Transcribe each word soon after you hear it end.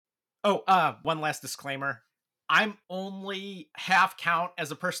Oh, one last disclaimer. I'm only half count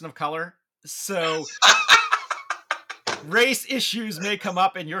as a person of color, so race issues may come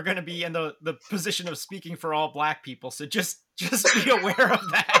up and you're going to be in the position of speaking for all black people. So just be aware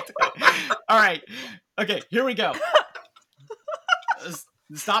of that. All right. Okay, here we go.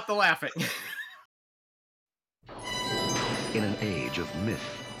 Stop the laughing. In an age of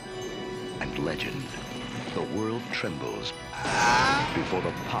myth and legend, the world trembles before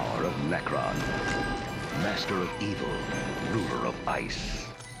the power of Necron, master of evil, ruler of ice.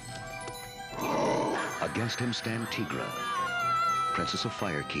 Against him stand Tigra, princess of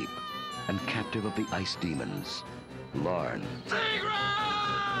Firekeep, and captive of the ice demons. Larn,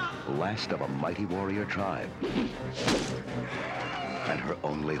 Tigra! Last of a mighty warrior tribe, and her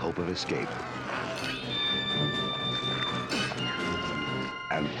only hope of escape.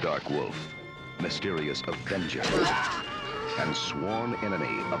 And Dark Wolf, mysterious avenger, and sworn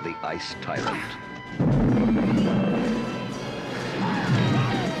enemy of the Ice Tyrant.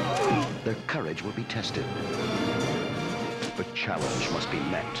 Their courage will be tested. The challenge must be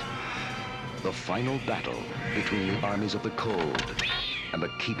met. The final battle between the armies of the cold and the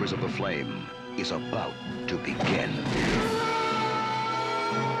keepers of the flame is about to begin.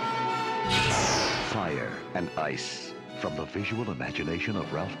 Fire and ice. From the visual imagination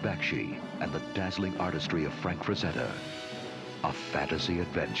of Ralph Bakshi and the dazzling artistry of Frank Frazetta. A fantasy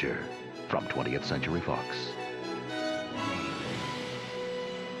adventure from 20th Century Fox.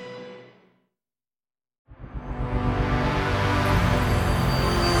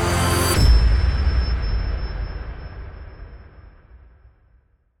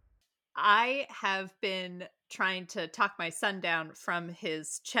 I have been trying to talk my son down from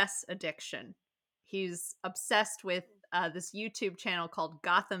his chess addiction. He's obsessed with this YouTube channel called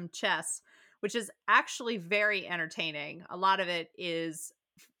Gotham Chess, which is actually very entertaining. A lot of it is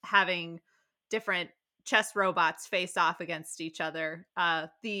having different chess robots face off against each other.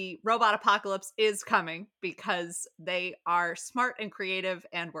 The robot apocalypse is coming because they are smart and creative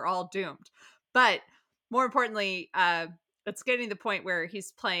and we're all doomed. But more importantly, it's getting to the point where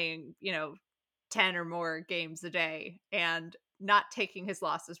he's playing, 10 or more games a day and not taking his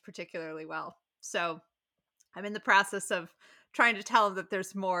losses particularly well. So I'm in the process of trying to tell him that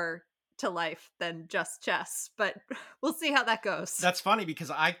there's more to life than just chess, but we'll see how that goes. That's funny because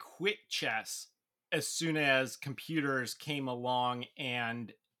I quit chess as soon as computers came along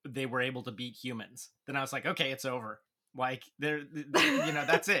and they were able to beat humans. Then I was like, okay, it's over. Like,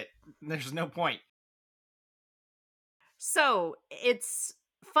 that's it. There's no point. So it's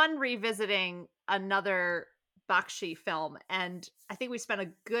fun revisiting another Bakshi film, and I think we spent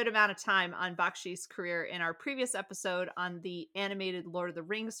a good amount of time on Bakshi's career in our previous episode on the animated Lord of the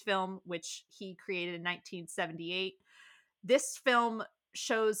Rings film, which he created in 1978. This film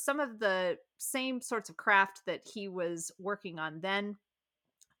shows some of the same sorts of craft that he was working on then.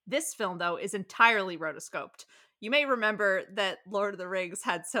 This film, though, is entirely rotoscoped. You may remember that Lord of the Rings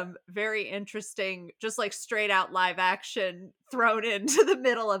had some very interesting, just like straight out live action thrown into the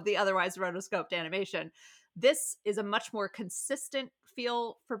middle of the otherwise rotoscoped animation. This is a much more consistent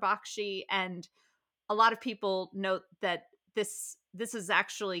feel for Bakshi, and a lot of people note that this is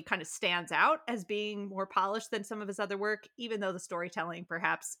actually kind of stands out as being more polished than some of his other work, even though the storytelling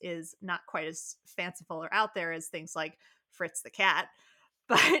perhaps is not quite as fanciful or out there as things like Fritz the Cat.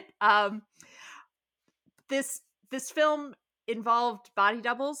 But this film involved body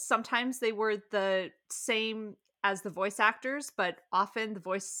doubles. Sometimes they were the same as the voice actors, but often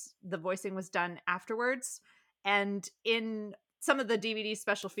the voicing was done afterwards. And in some of the DVD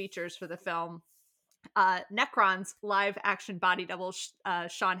special features for the film, Necron's live action body double,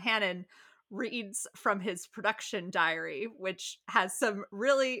 Sean Hannon, reads from his production diary, which has some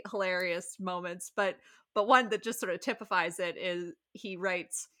really hilarious moments, but one that just sort of typifies it is he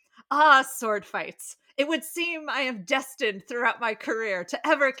writes, sword fights. It would seem I am destined throughout my career to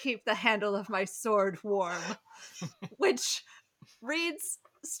ever keep the handle of my sword warm, which reads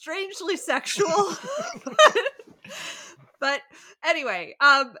strangely sexual. But anyway,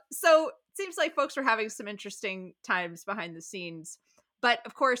 so it seems like folks are having some interesting times behind the scenes. But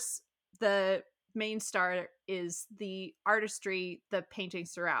of course, the main star is the artistry, the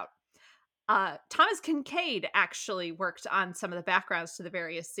paintings throughout. Thomas Kincaid actually worked on some of the backgrounds to the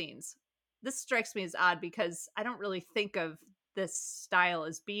various scenes. This strikes me as odd because I don't really think of this style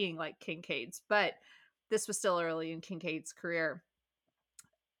as being like Kincaid's, but this was still early in Kincaid's career.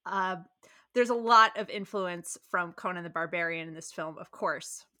 There's a lot of influence from Conan the Barbarian in this film, of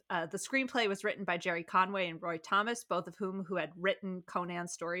course. The screenplay was written by Jerry Conway and Roy Thomas, both of whom had written Conan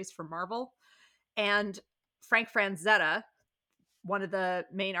stories for Marvel. And Frank Frazetta, one of the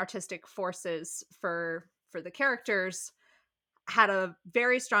main artistic forces for the characters, had a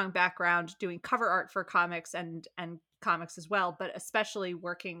very strong background doing cover art for comics and comics as well, but especially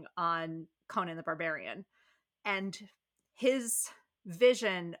working on Conan the Barbarian. And his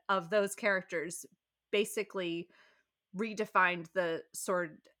vision of those characters basically redefined the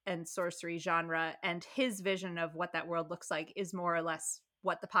sword and sorcery genre, and his vision of what that world looks like is more or less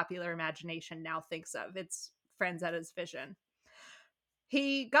what the popular imagination now thinks of. It's Franzetta's vision.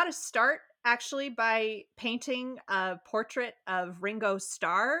 He got a start actually by painting a portrait of Ringo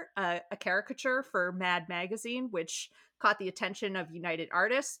Starr, a caricature for Mad Magazine, which caught the attention of United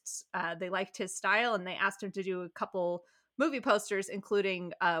Artists. They liked his style, and they asked him to do a couple movie posters,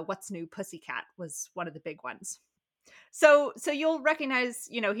 including What's New Pussycat was one of the big ones. So you'll recognize,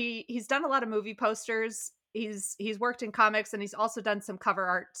 he's done a lot of movie posters. He's worked in comics, and he's also done some cover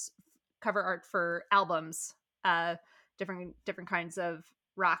art for albums, different kinds of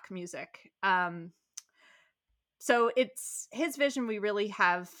rock music. So it's his vision we really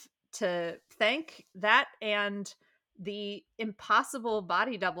have to thank, that and the impossible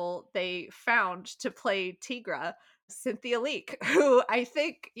body double they found to play Tigra, Cynthia Leek, who I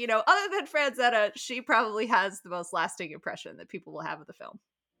think, other than Franzetta, she probably has the most lasting impression that people will have of the film.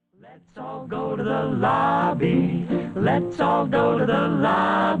 Let's all go to the lobby. Let's all go to the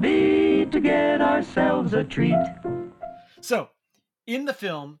lobby to get ourselves a treat. So, in the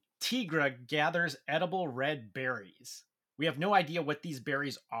film, Tigra gathers edible red berries. We have no idea what these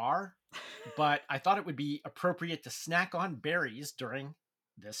berries are, but I thought it would be appropriate to snack on berries during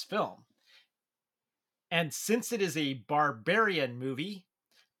this film. And since it is a barbarian movie,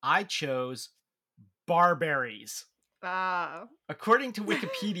 I chose barberries. According to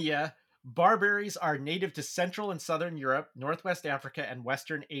Wikipedia, barberries are native to Central and Southern Europe, Northwest Africa, and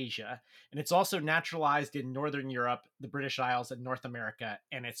Western Asia. And it's also naturalized in Northern Europe, the British Isles, and North America,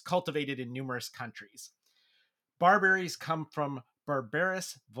 and it's cultivated in numerous countries. Barberries come from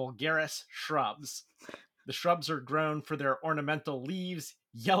Barberus vulgaris shrubs. The shrubs are grown for their ornamental leaves,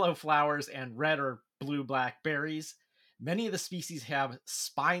 yellow flowers, and red or blue-black berries. Many of the species have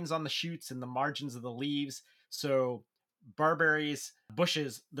spines on the shoots and the margins of the leaves, so barberries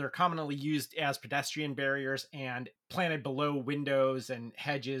bushes, they're commonly used as pedestrian barriers and planted below windows and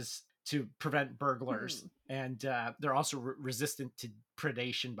hedges to prevent burglars. And they're also resistant to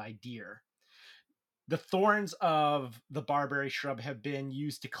predation by deer. The thorns of the barberry shrub have been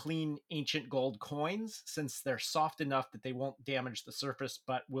used to clean ancient gold coins, since they're soft enough that they won't damage the surface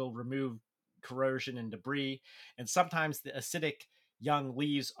but will remove corrosion and debris. And sometimes the acidic young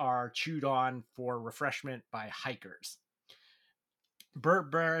leaves are chewed on for refreshment by hikers.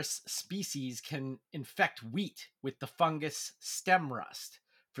 Berberis species can infect wheat with the fungus stem rust.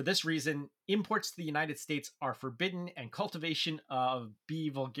 For this reason, imports to the United States are forbidden, and cultivation of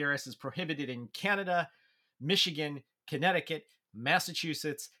B. vulgaris is prohibited in Canada, Michigan, Connecticut,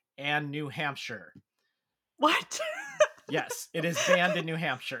 Massachusetts, and New Hampshire. What? Yes, it is banned in New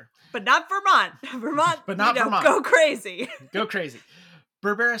Hampshire. But not Vermont. Vermont, but not Vermont. Go crazy. Go crazy.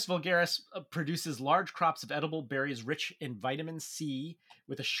 Berberis vulgaris produces large crops of edible berries rich in vitamin C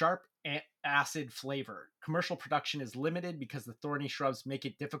with a sharp acid flavor. Commercial production is limited because the thorny shrubs make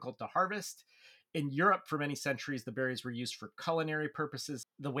it difficult to harvest. In Europe, for many centuries, the berries were used for culinary purposes,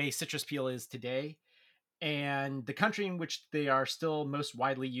 the way citrus peel is today. And the country in which they are still most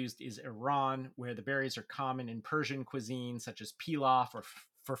widely used is Iran, where the berries are common in Persian cuisine, such as pilaf, or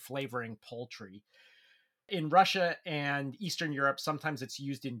for flavoring poultry. In Russia and Eastern Europe, sometimes it's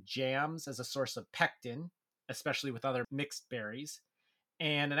used in jams as a source of pectin, especially with other mixed berries.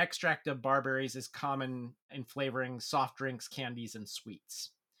 And an extract of barberries is common in flavoring soft drinks, candies, and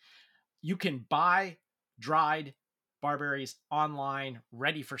sweets. You can buy dried barberries online,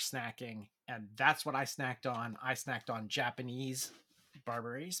 ready for snacking, and that's what I snacked on. I snacked on Japanese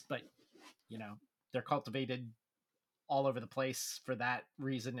barberries, but, they're cultivated all over the place for that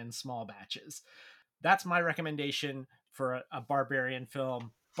reason in small batches. That's my recommendation for a barbarian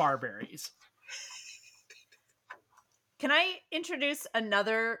film, Barberries. Can I introduce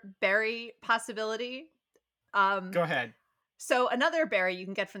another berry possibility? Go ahead. So another berry you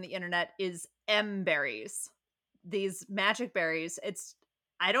can get from the internet is M-berries. These magic berries. It's,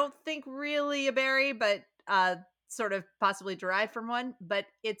 I don't think really a berry, but sort of possibly derived from one. But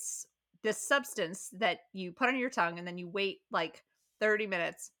it's this substance that you put on your tongue and then you wait like 30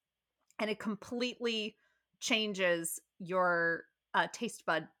 minutes. And it completely changes your taste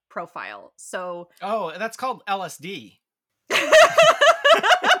bud profile. So, that's called LSD.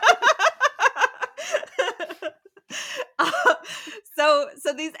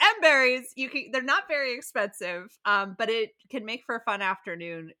 So these M berries, they're not very expensive, but it can make for a fun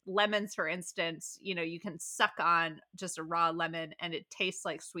afternoon. Lemons, for instance, you can suck on just a raw lemon and it tastes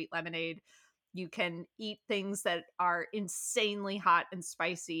like sweet lemonade. You can eat things that are insanely hot and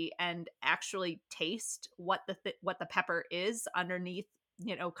spicy and actually taste what the pepper is underneath,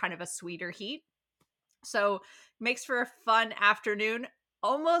 kind of a sweeter heat. So makes for a fun afternoon,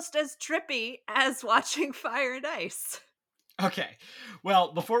 almost as trippy as watching Fire and Ice. Okay.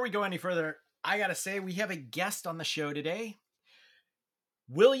 Well, before we go any further, I got to say we have a guest on the show today.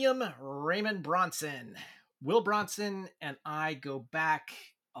 William Raymond Bronson. Will Bronson and I go back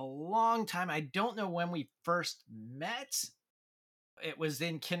a long time. I don't know when we first met. It was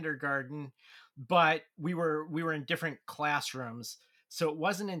in kindergarten, but we were in different classrooms. So it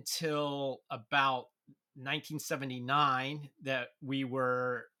wasn't until about 1979 that we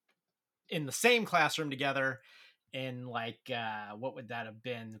were in the same classroom together in what would that have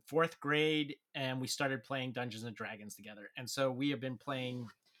been, fourth grade, and we started playing Dungeons and Dragons together. And so we have been playing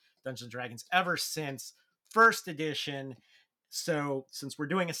Dungeons and Dragons ever since first edition. So since we're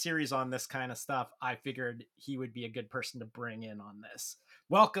doing a series on this kind of stuff, I figured he would be a good person to bring in on this.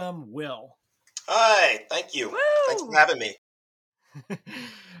 Welcome, Will. Hi, thank you. Woo! Thanks for having me.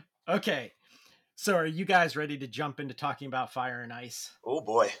 Okay, so are you guys ready to jump into talking about Fire and Ice? Oh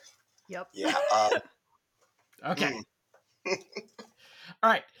boy. Yep. Yeah. Okay. All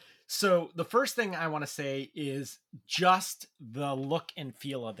right. So the first thing I want to say is just the look and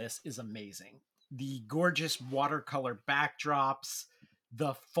feel of this is amazing. The gorgeous watercolor backdrops,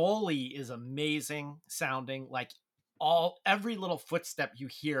 the Foley is amazing sounding, like every little footstep you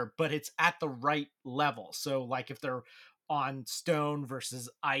hear, but it's at the right level. So like if they're on stone versus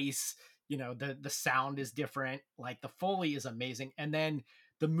ice, the sound is different. Like the Foley is amazing. And then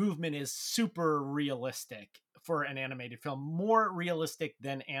the movement is super realistic for an animated film, more realistic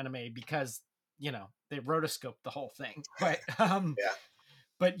than anime because they rotoscoped the whole thing. But Yeah.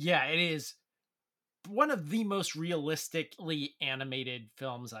 but yeah, it is one of the most realistically animated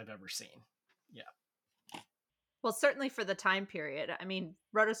films I've ever seen. Yeah. Well, certainly for the time period. I mean,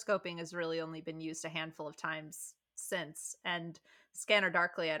 rotoscoping has really only been used a handful of times since, and Scanner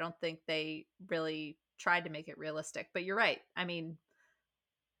Darkly, I don't think they really tried to make it realistic. But you're right. I mean,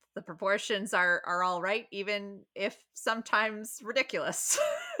 the proportions are all right, even if sometimes ridiculous.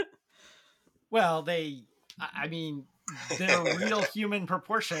 Well, I mean, they're real human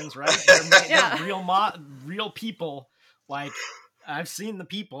proportions, right? They're real people. Like I've seen the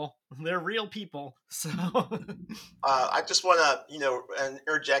people; they're real people. So, I just want to,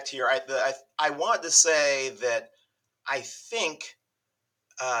 interject here. I wanted to say that I think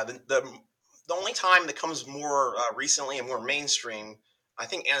the only time that comes more recently and more mainstream, I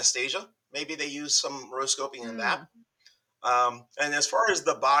think Anastasia. Maybe they use some rotoscoping in that. And as far as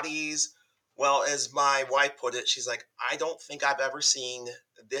the bodies, well, as my wife put it, she's like, I don't think I've ever seen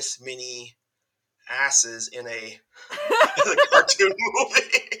this many asses in a cartoon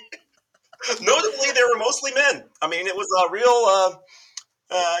movie. Notably, they were mostly men. I mean, it was a real,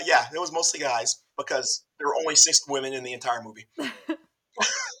 yeah, it was mostly guys because there were only 6 women in the entire movie.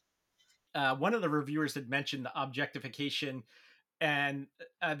 one of the reviewers had mentioned the objectification, and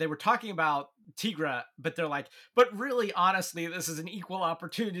they were talking about Tigra, but they're like, but really, honestly, this is an equal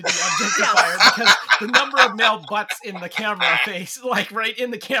opportunity objectifier because the number of male butts in the camera face, like right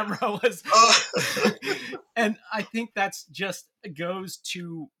in the camera, was. And I think that's just goes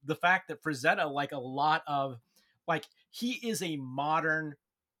to the fact that Frazetta, like a lot of, like, he is a modern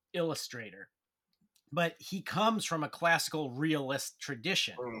illustrator, but he comes from a classical realist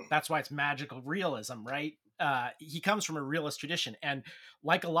tradition. That's why it's magical realism, right? He comes from a realist tradition, and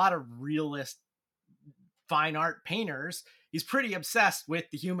like a lot of realist fine art painters, he's pretty obsessed with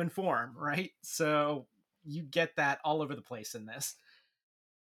the human form, right? So you get that all over the place in this.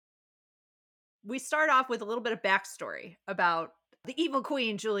 We start off with a little bit of backstory about the evil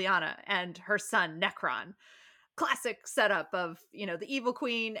queen Juliana and her son Necron. Classic setup of the evil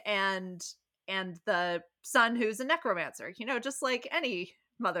queen and the son who's a necromancer, just like any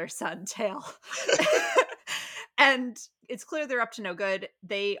mother-son tale. And it's clear they're up to no good.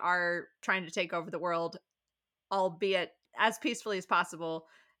 They are trying to take over the world, albeit as peacefully as possible.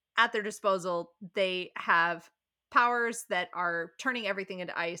 At their disposal, they have powers that are turning everything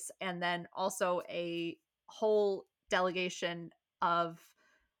into ice, and then also a whole delegation of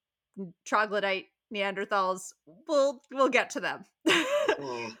troglodyte Neanderthals. We'll get to them.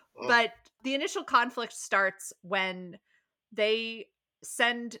 But the initial conflict starts when they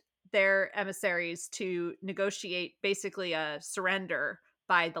send their emissaries to negotiate basically a surrender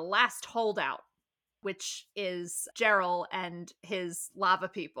by the last holdout which is Gerald and his lava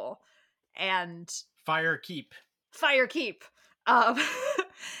people. And Fire Keep. Um,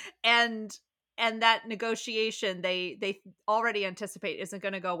 and that negotiation they already anticipate isn't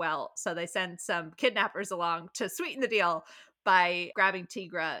going to go well, so they send some kidnappers along to sweeten the deal by grabbing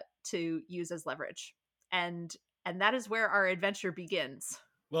Tigra to use as leverage. And that is where our adventure begins.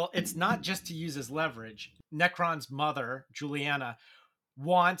 Well, it's not just to use as leverage. Necron's mother, Juliana,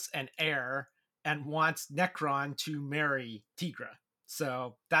 wants an heir and wants Necron to marry Tigra.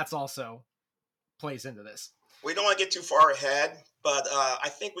 So that's also plays into this. We don't want to get too far ahead, but I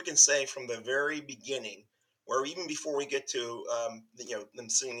think we can say from the very beginning, or even before we get to them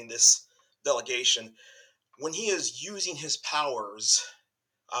seeing this delegation, when he is using his powers,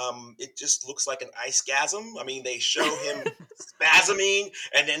 it just looks like an ice-gasm. I mean, they show him spasming,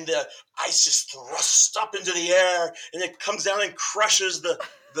 and then the ice just thrusts up into the air, and it comes down and crushes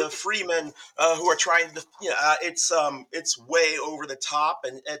the freemen who are trying to. It's way over the top,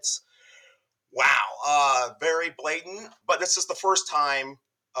 and it's wow, very blatant. But this is the first time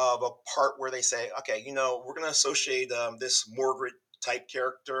of a part where they say, okay, we're going to associate this Margaret type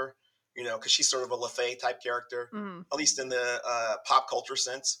character, because she's sort of a LaFay type character, at least in the pop culture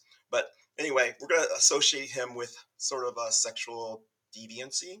sense. But anyway, we're going to associate him with sort of a sexual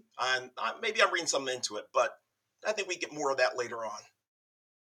deviancy. And maybe I'm reading something into it, but I think we get more of that later on.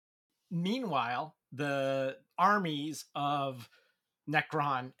 Meanwhile, the armies of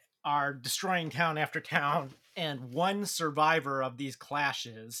Necron are destroying town after town, and one survivor of these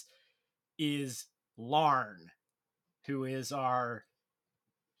clashes is Larn, who is our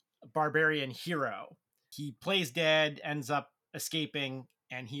barbarian hero. He plays dead, ends up escaping,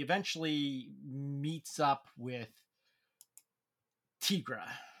 and he eventually meets up with Tigra.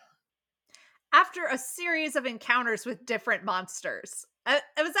 After a series of encounters with different monsters. It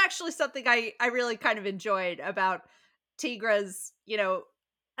was actually something I really kind of enjoyed about Tigra's,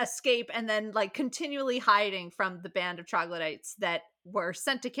 escape and then like continually hiding from the band of troglodytes that were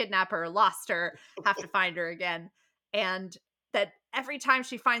sent to kidnap her, lost her, have to find her again. And that every time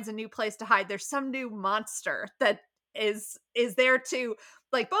she finds a new place to hide, there's some new monster that is there to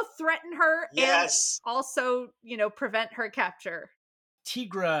like both threaten her Yes. and also, prevent her capture.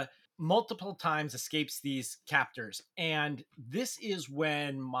 Tigra multiple times escapes these captors, and this is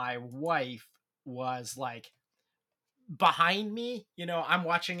when my wife was like behind me. I'm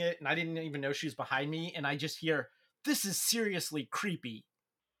watching it and I didn't even know she was behind me, and I just hear, "This is seriously creepy."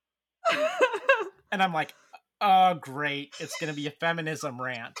 And I'm like, oh great, it's gonna be a feminism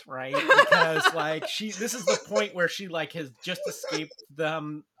rant, right? Because like this is the point where she like has just escaped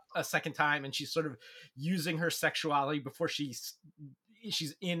them a second time, and she's sort of using her sexuality before she's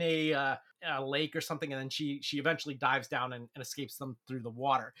in a lake or something, and then she eventually dives down and escapes them through the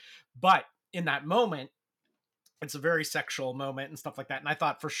water. But in that moment, it's a very sexual moment and stuff like that, and I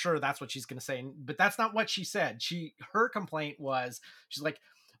thought for sure that's what she's going to say, but that's not what she said. Her complaint was, she's like,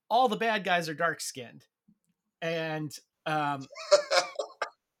 all the bad guys are dark skinned, and I'm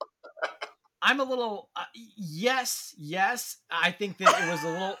a little yes, I think that it was a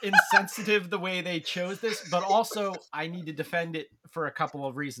little insensitive the way they chose this, but also I need to defend it for a couple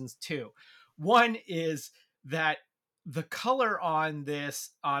of reasons too. One is that the color on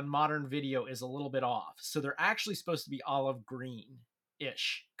modern video is a little bit off, so they're actually supposed to be olive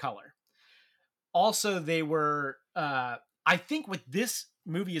green-ish color. Also, they were I think what this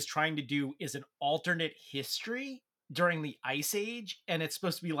movie is trying to do is an alternate history during the Ice Age, and it's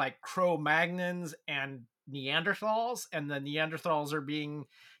supposed to be like Cro-Magnons and Neanderthals, and the Neanderthals are being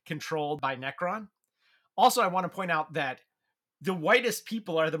controlled by Necron. Also, I want to point out that the whitest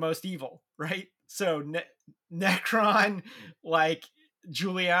people are the most evil, right? So Necron, like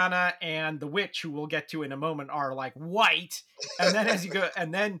Juliana, and the witch, who we'll get to in a moment, are like white. And then as you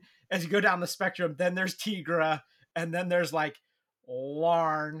go down the spectrum, then there's Tigra, and then there's like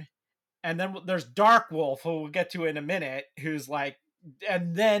Larn, and then there's Dark Wolf, who we'll get to in a minute, who's like,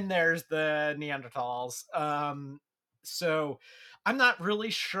 and then there's the Neanderthals. So I'm not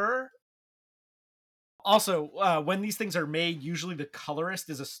really sure. Also, when these things are made, usually the colorist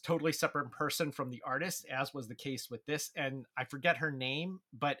is a totally separate person from the artist, as was the case with this. And I forget her name,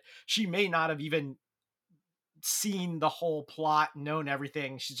 but she may not have even seen the whole plot, known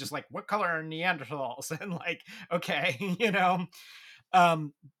everything. She's just like, what color are Neanderthals? And like, okay,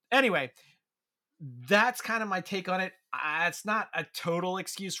 Anyway, that's kind of my take on it. It's not a total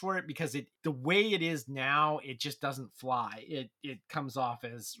excuse for it, because the way it is now, it just doesn't fly. It comes off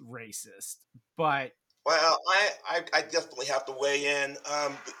as racist. But Well, I definitely have to weigh in.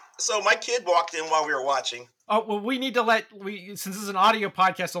 So my kid walked in while we were watching. Oh, well, we need to since this is an audio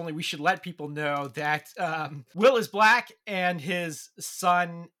podcast only, we should let people know that Will is black and his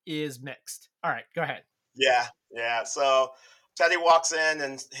son is mixed. All right, go ahead. Yeah. So Teddy walks in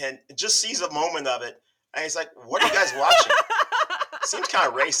and just sees a moment of it. And he's like, what are you guys watching? Seems kind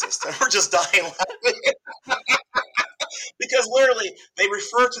of racist. And we're just dying laughing. Because literally, they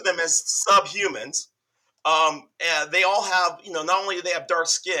refer to them as subhumans. And they all have, not only do they have dark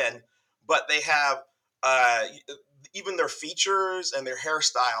skin, but they have even their features and their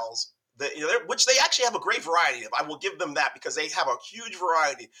hairstyles, which they actually have a great variety of. I will give them that because they have a huge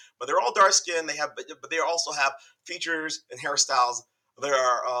variety. But they're all dark skin. But they also have features and hairstyles that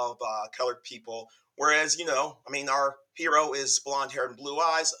are of colored people. Whereas, our hero is blonde hair and blue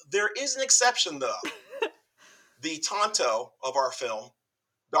eyes. There is an exception, though. The Tonto of our film,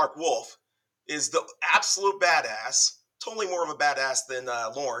 Dark Wolf, is the absolute badass. Totally more of a badass than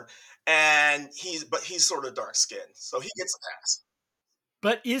Lorne, and he's sort of dark skinned, so he gets a pass.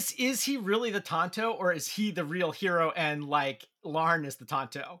 But is he really the Tonto, or is he the real hero and like Lorne is the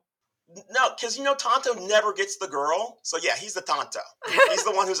Tonto? No, because Tonto never gets the girl, so yeah, he's the Tonto. He's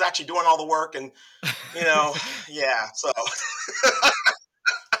the one who's actually doing all the work, and yeah. So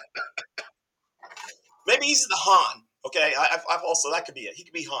maybe he's the Han. Okay, I've also that could be it. He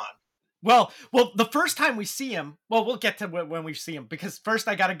could be Han. Well, the first time we see him, we'll get to when we see him, because first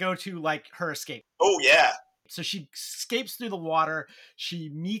I got to go to like her escape. Oh yeah. So she escapes through the water. She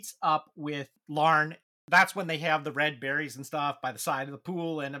meets up with Lorne. That's when they have the red berries and stuff by the side of the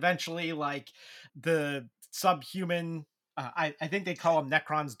pool. And eventually, like, the subhuman, I think they call them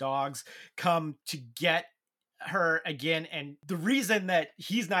Necron's dogs, come to get her again. And the reason that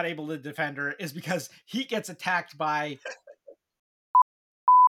he's not able to defend her is because he gets attacked by...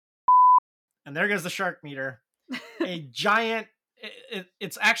 And there goes the shark meter. A giant...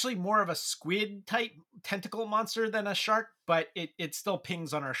 It's actually more of a squid type tentacle monster than a shark, but it still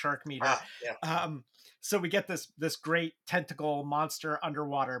pings on our shark meter. Yeah. So we get this great tentacle monster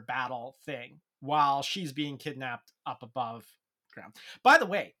underwater battle thing while she's being kidnapped up above ground. By the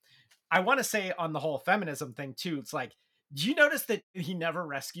way, I want to say on the whole feminism thing too, it's like, do you notice that he never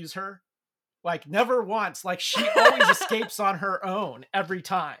rescues her? Like, never once. Like, she always escapes on her own every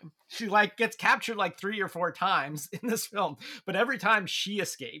time. She like gets captured like 3 or 4 times in this film, but every time she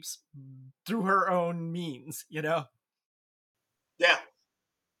escapes through her own means, Yeah.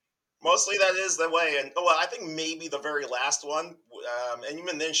 Mostly that is the way. And I think maybe the very last one, and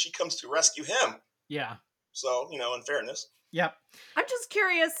even then she comes to rescue him. Yeah. So, in fairness. Yep. I'm just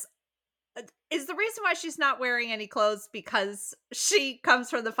curious, is the reason why she's not wearing any clothes because she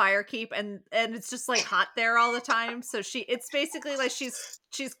comes from the fire keep and it's just like hot there all the time? So it's basically like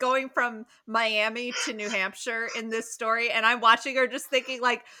she's going from Miami to New Hampshire in this story, and I'm watching her just thinking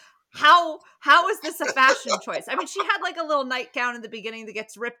like, how is this a fashion choice? I mean, she had like a little nightgown in the beginning that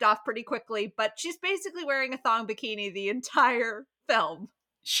gets ripped off pretty quickly, but she's basically wearing a thong bikini the entire film.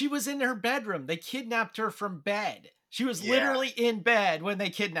 She was in her bedroom. They kidnapped her from bed. She was literally in bed when they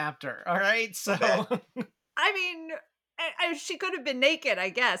kidnapped her. All right. So, I mean, she could have been naked, I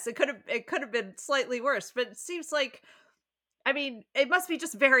guess. It could have been slightly worse, but it seems like, I mean, it must be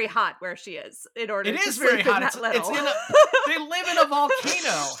just very hot where she is in order to sleep in that little. They live in a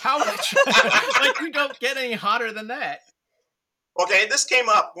volcano. How much? Like, you don't get any hotter than that. Okay, this came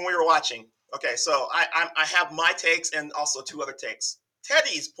up when we were watching. Okay, so I have my takes and also 2 other takes.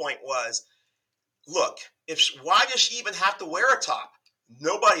 Teddy's point was, look, why does she even have to wear a top?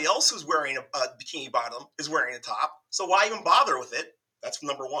 Nobody else who's wearing a bikini bottom is wearing a top, so why even bother with it? That's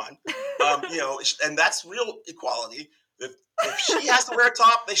number one. And that's real equality. If she has to wear a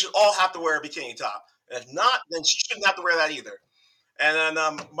top, they should all have to wear a bikini top. And if not, then she shouldn't have to wear that either. And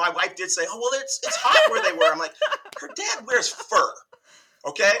then my wife did say, "Oh, well, it's hot where they wear." I'm like, her dad wears fur.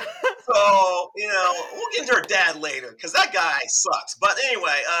 Okay, so we'll get into her dad later because that guy sucks. But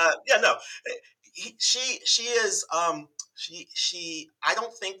anyway, she is she. I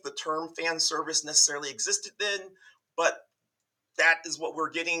don't think the term fan service necessarily existed then, but that is what we're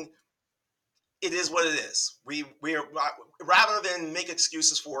getting. It is what it is. We are, rather than make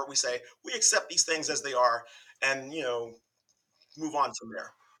excuses for it, we say we accept these things as they are, and move on from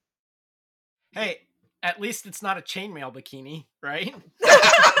there. Hey, at least it's not a chainmail bikini, right?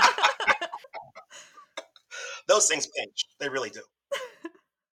 Those things pinch. They really do.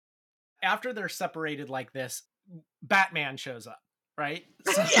 After they're separated like this, Batman shows up, right?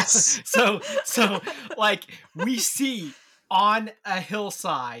 Yes. So like, we see on a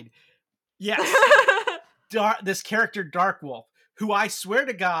hillside, yes, this character Dark Wolf, who I swear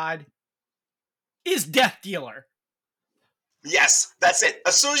to God is Death Dealer. Yes, that's it.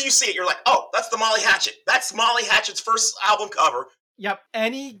 As soon as you see it, you're like, oh, that's the Molly Hatchet. That's Molly Hatchet's first album cover. Yep,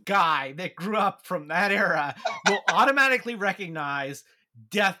 any guy that grew up from that era will automatically recognize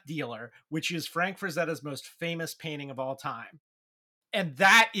Death Dealer, which is Frank Frazetta's most famous painting of all time. And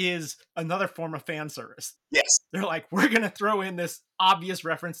that is another form of fan service. Yes. They're like, we're going to throw in this obvious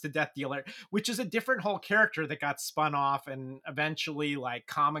reference to Death Dealer, which is a different whole character that got spun off. And eventually, like,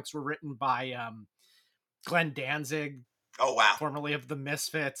 comics were written by Glenn Danzig. Oh, wow. Formerly of the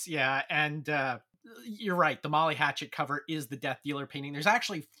Misfits. Yeah. And you're right. The Molly Hatchet cover is the Death Dealer painting. There's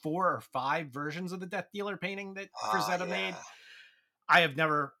actually 4 or 5 versions of the Death Dealer painting that Frazetta made. I have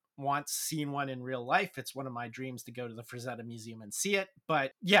never once seen one in real life. It's one of my dreams to go to the Frazetta Museum and see it.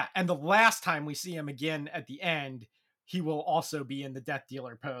 But yeah, and the last time we see him again at the end, he will also be in the Death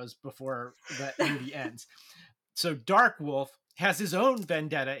Dealer pose before the movie ends. So Dark Wolf has his own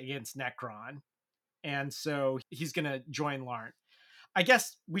vendetta against Necron, and so he's going to join Larn. I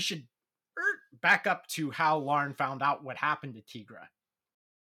guess we should back up to how Larn found out what happened to Tigra.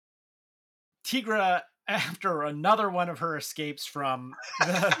 Tigra, after another one of her escapes from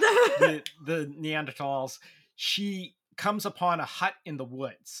the Neanderthals, she comes upon a hut in the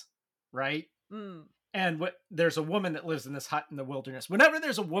woods, right? Mm. And there's a woman that lives in this hut in the wilderness. Whenever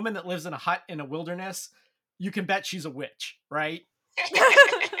there's a woman that lives in a hut in a wilderness, you can bet she's a witch, right?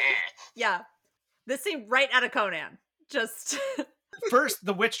 Yeah. This seemed right out of Conan. Just first,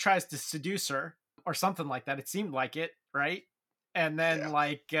 the witch tries to seduce her or something like that. It seemed like it, right? And then,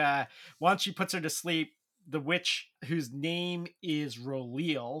 once she puts her to sleep, the witch, whose name is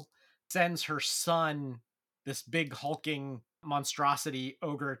Roleel, sends her son, this big hulking monstrosity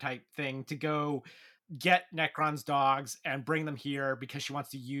ogre type thing, to go get Necron's dogs and bring them here because she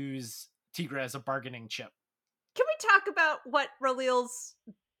wants to use Tigra as a bargaining chip. Can we talk about what Roleel's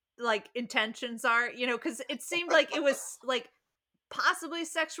intentions are? You know, because it seemed like it was possibly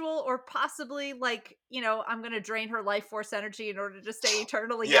sexual or possibly I'm gonna drain her life force energy in order to stay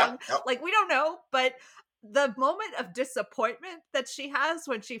eternally young. Yep. We don't know, but the moment of disappointment that she has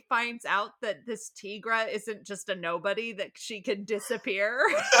when she finds out that this Tigra isn't just a nobody, that she can disappear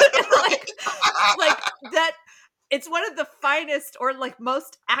that, it's one of the finest or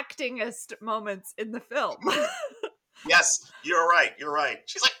most actingest moments in the film. Yes, you're right.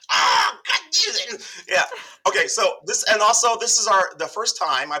 She's like, oh, God, yeah. Okay, so this is the first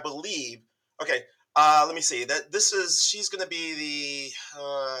time, I believe. Okay, let me see. She's going to be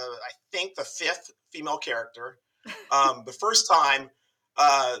I think the 5th female character. The first time,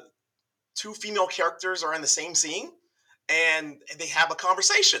 2 female characters are in the same scene, and they have a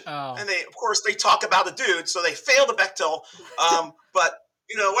conversation. Oh. And of course, they talk about a dude, so they fail the Bechdel. But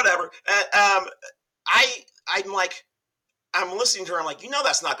whatever. And I'm listening to her. I'm like,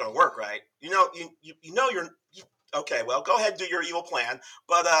 that's not going to work, right? You're okay. Well, go ahead and do your evil plan.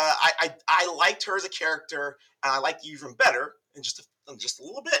 But I liked her as a character, and I like you even better in just a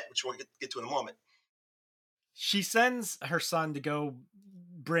little bit, which we'll get to in a moment. She sends her son to go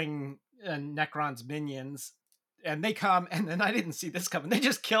bring Necron's minions, and they come, and then I didn't see this coming. They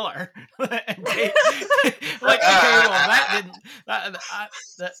just kill her. And okay, well, that didn't,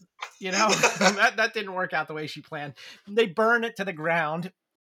 that didn't work out the way she planned. They burn it to the ground.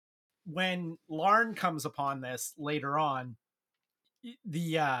 When Larn comes upon this later on,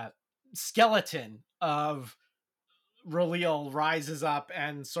 the skeleton of Roleel rises up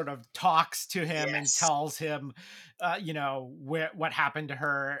and sort of talks to him and tells him, what happened to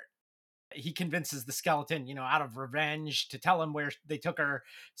her. He convinces the skeleton, out of revenge, to tell him where they took her.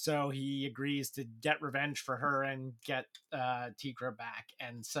 So he agrees to get revenge for her and get Tigra back.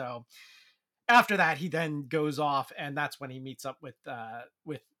 And so after that, he then goes off, and that's when he meets up with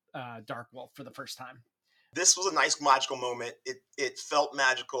Dark Wolf for the first time. This was a nice magical moment. It felt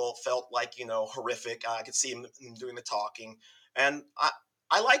magical, felt horrific. I could see him doing the talking, and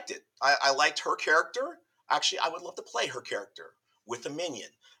I liked it. I liked her character. Actually, I would love to play her character with a minion,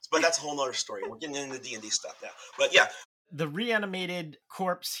 but that's a whole nother story. We're getting into D&D stuff now. But yeah. The reanimated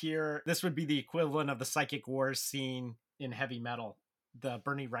corpse here, this would be the equivalent of the Psychic Wars scene in Heavy Metal, the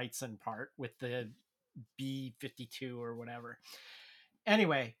Bernie Wrightson part with the B-52 or whatever.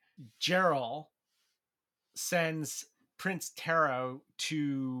 Anyway, Gerald sends Prince Taro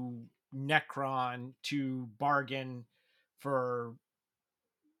to Necron to bargain for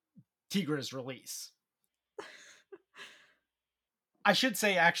Tigra's release. I should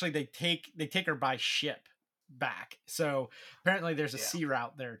say, actually, they take her by ship back. So apparently there's a sea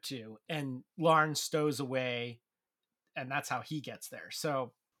route there too. And Larn stows away, and that's how he gets there.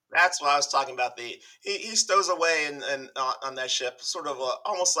 So that's what I was talking about. He stows away and on that ship, sort of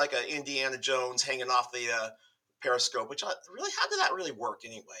almost like a Indiana Jones hanging off the periscope, which really, how did that really work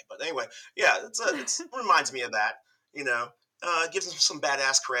anyway? But anyway, yeah, it reminds me of that, you know, gives them some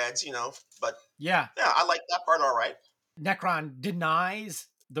badass creds, you know, but Yeah. yeah, I like that part. All right. Necron denies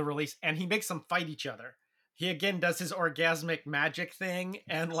the release and he makes them fight each other. He again does his orgasmic magic thing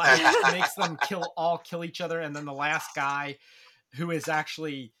and like makes them kill each other. And then the last guy, who is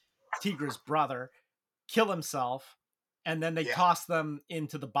actually Tigra's brother, kill himself. And then they Yeah. toss them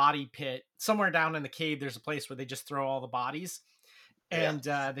into the body pit. Somewhere down in the cave, there's a place where they just throw all the bodies. And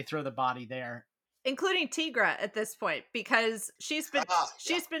they throw the body there. Including Tigra at this point, because she's Yeah.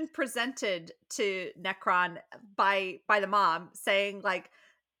 been presented to Necron by the mom saying like,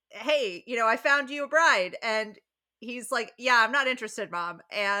 hey, you know, I found you a bride. And he's like, yeah, I'm not interested, mom.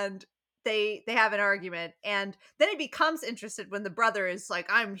 And they have an argument. And then he becomes interested when the brother is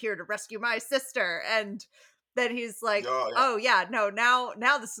like, I'm here to rescue my sister. And then he's like, oh yeah, no,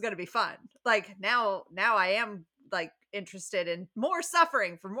 now this is going to be fun. Like now I am like interested in more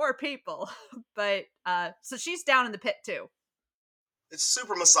suffering for more people. But so she's down in the pit too. It's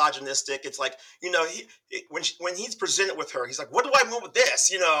super misogynistic. It's like, you know, when he's presented with her, he's like, what do I want with this?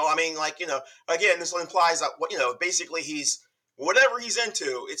 You know, I mean, like, you know, again, this implies that, you know, basically he's, whatever he's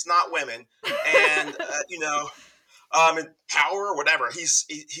into, it's not women. And, you know, and power or whatever. He's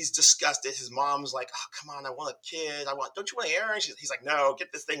disgusted. His mom's like, oh, come on, I want a kid. Don't you want an heir? And he's like, no,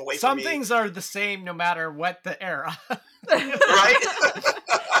 get this thing away from me. Some things are the same no matter what the era. Right?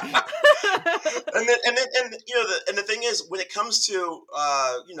 and you know, the thing is, when it comes to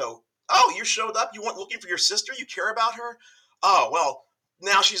you know, oh, you showed up, you went looking for your sister, you care about her. Oh well,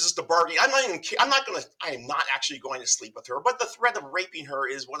 now she's just a bargain. I am not actually going to sleep with her, but the threat of raping her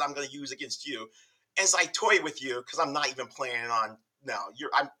is what I'm going to use against you, as I toy with you, because I'm not even planning on. No,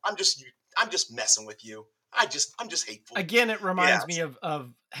 I'm just messing with you. I'm just hateful. Again, it reminds me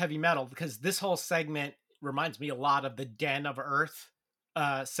of Heavy Metal, because this whole segment reminds me a lot of the Den of Earth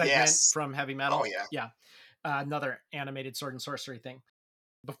segment from Heavy Metal. Oh yeah. Another animated sword and sorcery thing.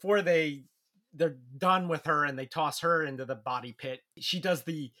 Before they're done with her and they toss her into the body pit, she does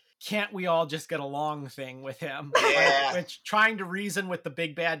the "can't we all just get along" thing with him. Yeah. Which trying to reason with the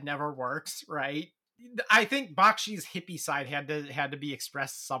big bad never works, right? I think Bakshi's hippie side had to be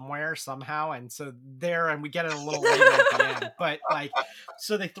expressed somewhere, somehow, and so there, and we get it a little later at the end. But like,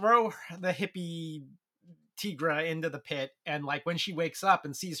 so they throw the hippie Tigra into the pit, and like when she wakes up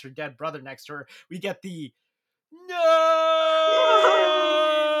and sees her dead brother next to her, we get the no.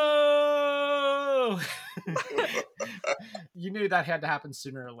 You knew that had to happen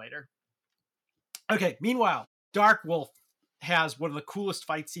sooner or later. Okay, meanwhile, Dark Wolf has one of the coolest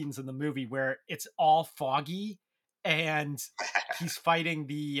fight scenes in the movie where it's all foggy and he's fighting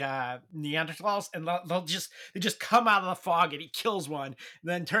the Neanderthals, and they just come out of the fog and he kills one, and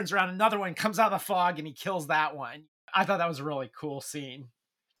then turns around, another one comes out of the fog and he kills that one. I thought that was a really cool scene.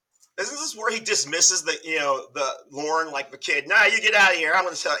 Isn't this where he dismisses the Lauren, like the kid? Nah, you get out of here. I'm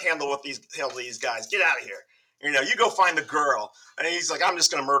going to handle these guys. Get out of here. You know, you go find the girl. And he's like, I'm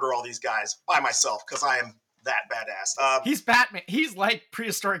just going to murder all these guys by myself because I am that badass. He's Batman. He's like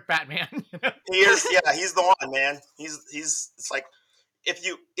prehistoric Batman. You know? He is. Yeah, he's the one, man. He's. It's like if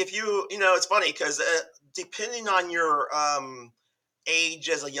you you know, it's funny because depending on your age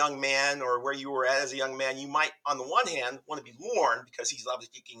as a young man or where you were at as a young man, you might, on the one hand, want to be Lorne because he's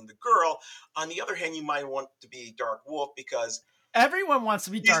obviously seeking the girl. On the other hand, you might want to be Dark Wolf because everyone wants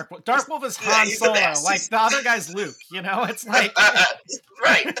to be Dark Wolf. Dark Wolf is Han Solo, like the other guy's Luke. You know, it's like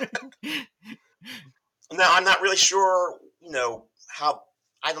right. Now, I'm not really sure. You know how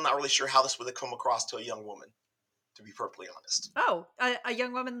I'm not really sure how this would have come across to a young woman, to be perfectly honest. Oh, a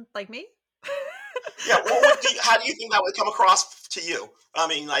young woman like me? Yeah, well, how do you think that would come across to you? I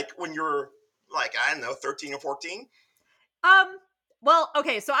mean, like when you're like, I don't know, 13 or 14? Well,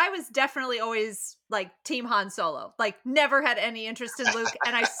 okay, so I was definitely always like Team Han Solo. Like never had any interest in Luke,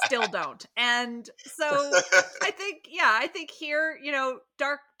 and I still don't. And so I think here, you know,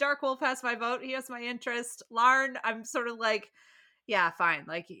 Dark Wolf has my vote. He has my interest. Larn, I'm sort of like, yeah, fine.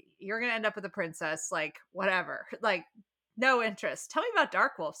 Like you're gonna end up with a princess, like whatever. Like no interest. Tell me about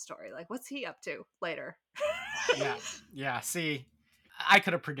Dark Wolf's story. Like what's he up to later? Yeah. See, I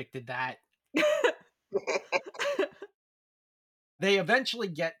could have predicted that. They eventually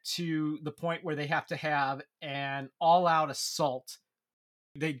get to the point where they have to have an all-out assault.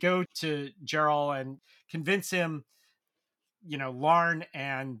 They go to Geralt and convince him, you know, Larn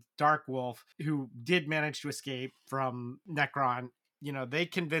and Dark Wolf, who did manage to escape from Necron, you know, they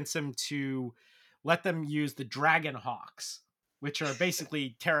convince him to let them use the Dragon Hawks, which are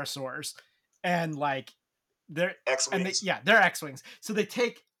basically pterosaurs, and like they're X-Wings. they're X-Wings. So they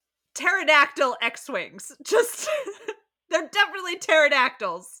take pterodactyl X-Wings. Just, they're definitely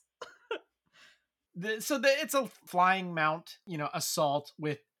pterodactyls. It's a flying mount, assault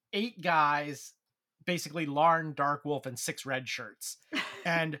with 8 guys, basically Larn, Darkwolf, and 6 red shirts.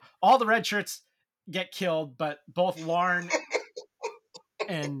 And all the red shirts get killed, but both Larn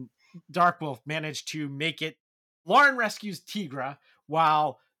and Darkwolf manage to make it. Larn rescues Tigra,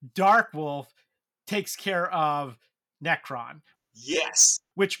 while Darkwolf takes care of Necron. Yes.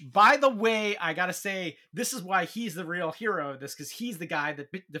 Which, by the way, I gotta say, this is why he's the real hero of this, because he's the guy that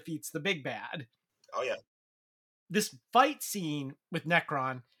defeats the big bad. Oh, yeah. This fight scene with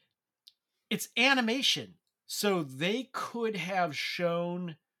Necron, it's animation. So they could have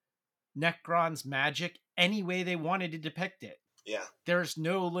shown Necron's magic any way they wanted to depict it. Yeah. There's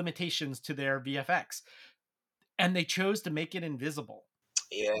no limitations to their VFX. And they chose to make it invisible.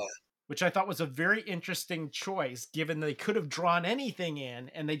 Yeah. Which I thought was a very interesting choice, given they could have drawn anything in,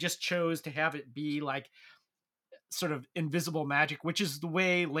 and they just chose to have it be like sort of invisible magic, which is the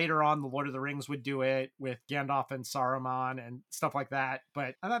way later on the Lord of the Rings would do it with Gandalf and Saruman and stuff like that.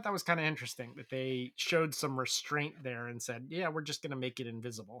 But I thought that was kind of interesting that they showed some restraint there and said, yeah, we're just going to make it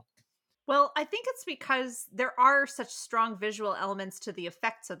invisible. Well, I think it's because there are such strong visual elements to the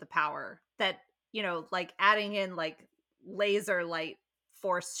effects of the power that, like adding in like laser light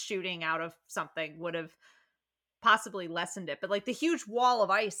force shooting out of something would have possibly lessened it. But like the huge wall of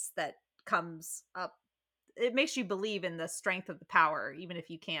ice that comes up, it makes you believe in the strength of the power, even if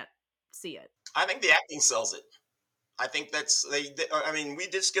you can't see it. I think the acting sells it. I think that's I mean, we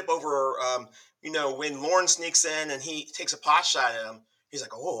did skip over, when Lorne sneaks in and he takes a pot shot at him. He's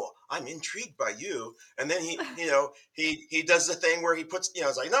like, "Oh, I'm intrigued by you," and then he does the thing where he puts,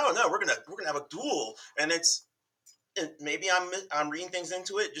 it's like, "No, we're gonna have a duel," and maybe I'm reading things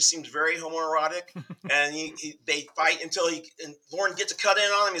into it. It just seems very homoerotic, and they fight until and Lorne gets a cut in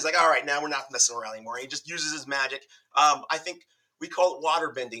on him. He's like, "All right, now we're not messing around anymore." He just uses his magic. I think we call it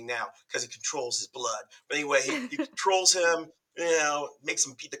water bending now because he controls his blood. But anyway, he controls him. Makes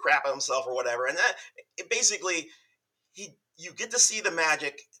him beat the crap out of himself or whatever, and basically you get to see the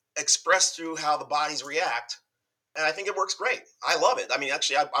magic expressed through how the bodies react, and I think it works great. I love it. I mean,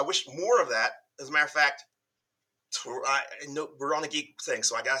 actually, I wish more of that. As a matter of fact. I know we're on a geek thing,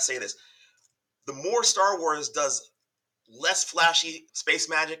 so I gotta say this: the more Star Wars does less flashy space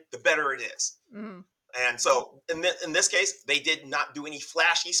magic, the better it is. Mm. And so, in this case, they did not do any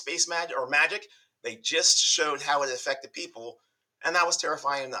flashy space magic or magic. They just showed how it affected people, and that was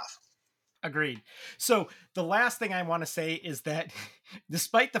terrifying enough. Agreed. So the last thing I want to say is that,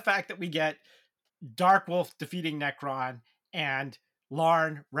 despite the fact that we get Darkwolf defeating Necron and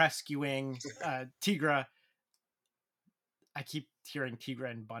Larn rescuing Tigra. I keep hearing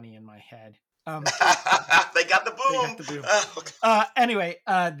Tigra and Bunny in my head. They got the boom. Anyway,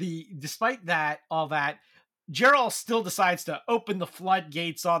 despite that, all that, Gerald still decides to open the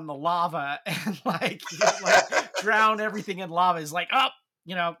floodgates on the lava and drown everything in lava. Is like,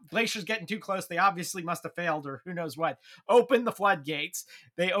 Glacier's getting too close. They obviously must have failed, or who knows what. Open the floodgates.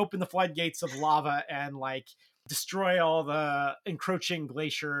 They open the floodgates of lava and destroy all the encroaching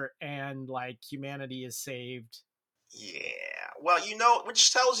glacier, and humanity is saved. Yeah. Well,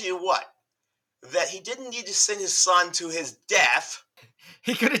 which tells you what? That he didn't need to send his son to his death.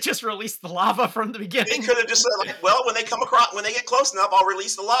 He could have just released the lava from the beginning. He could have just said, when they get close enough, I'll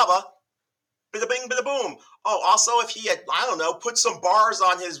release the lava. Bida bing, bida boom. Oh, also, if he had, put some bars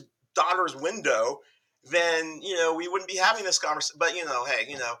on his daughter's window, then, we wouldn't be having this conversation. But,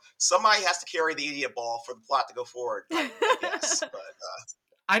 hey, somebody has to carry the idiot ball for the plot to go forward, I guess. But,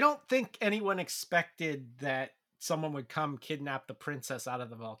 I don't think anyone expected that someone would come kidnap the princess out of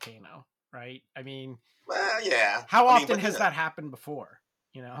the volcano, right? I mean, well, yeah. How often has that happened before?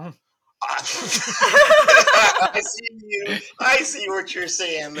 I see what you're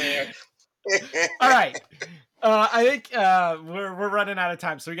saying there. All right. I think we're running out of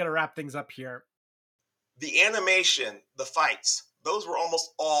time, so we got to wrap things up here. The animation, the fights, those were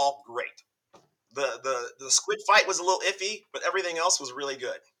almost all great. The squid fight was a little iffy, but everything else was really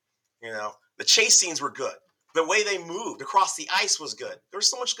good. The chase scenes were good. The way they moved across the ice was good. There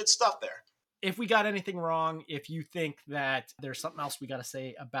was so much good stuff there. If we got anything wrong, if you think that there's something else we got to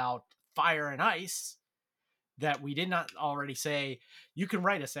say about Fire and Ice that we did not already say, you can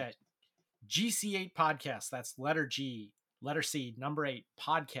write us at GC8 Podcast. That's letter G, letter C, number 8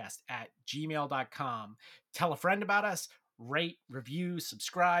 podcast @gmail.com. Tell a friend about us, rate, review,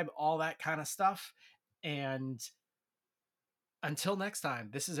 subscribe, all that kind of stuff. And until next time,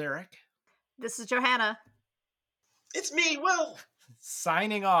 this is Eric. This is Johanna. It's me, Will.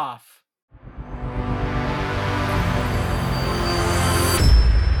 Signing off.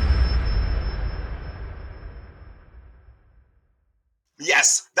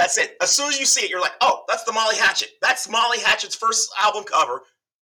 That's it. As soon as you see it, you're like, oh, that's the Molly Hatchet. That's Molly Hatchet's first album cover.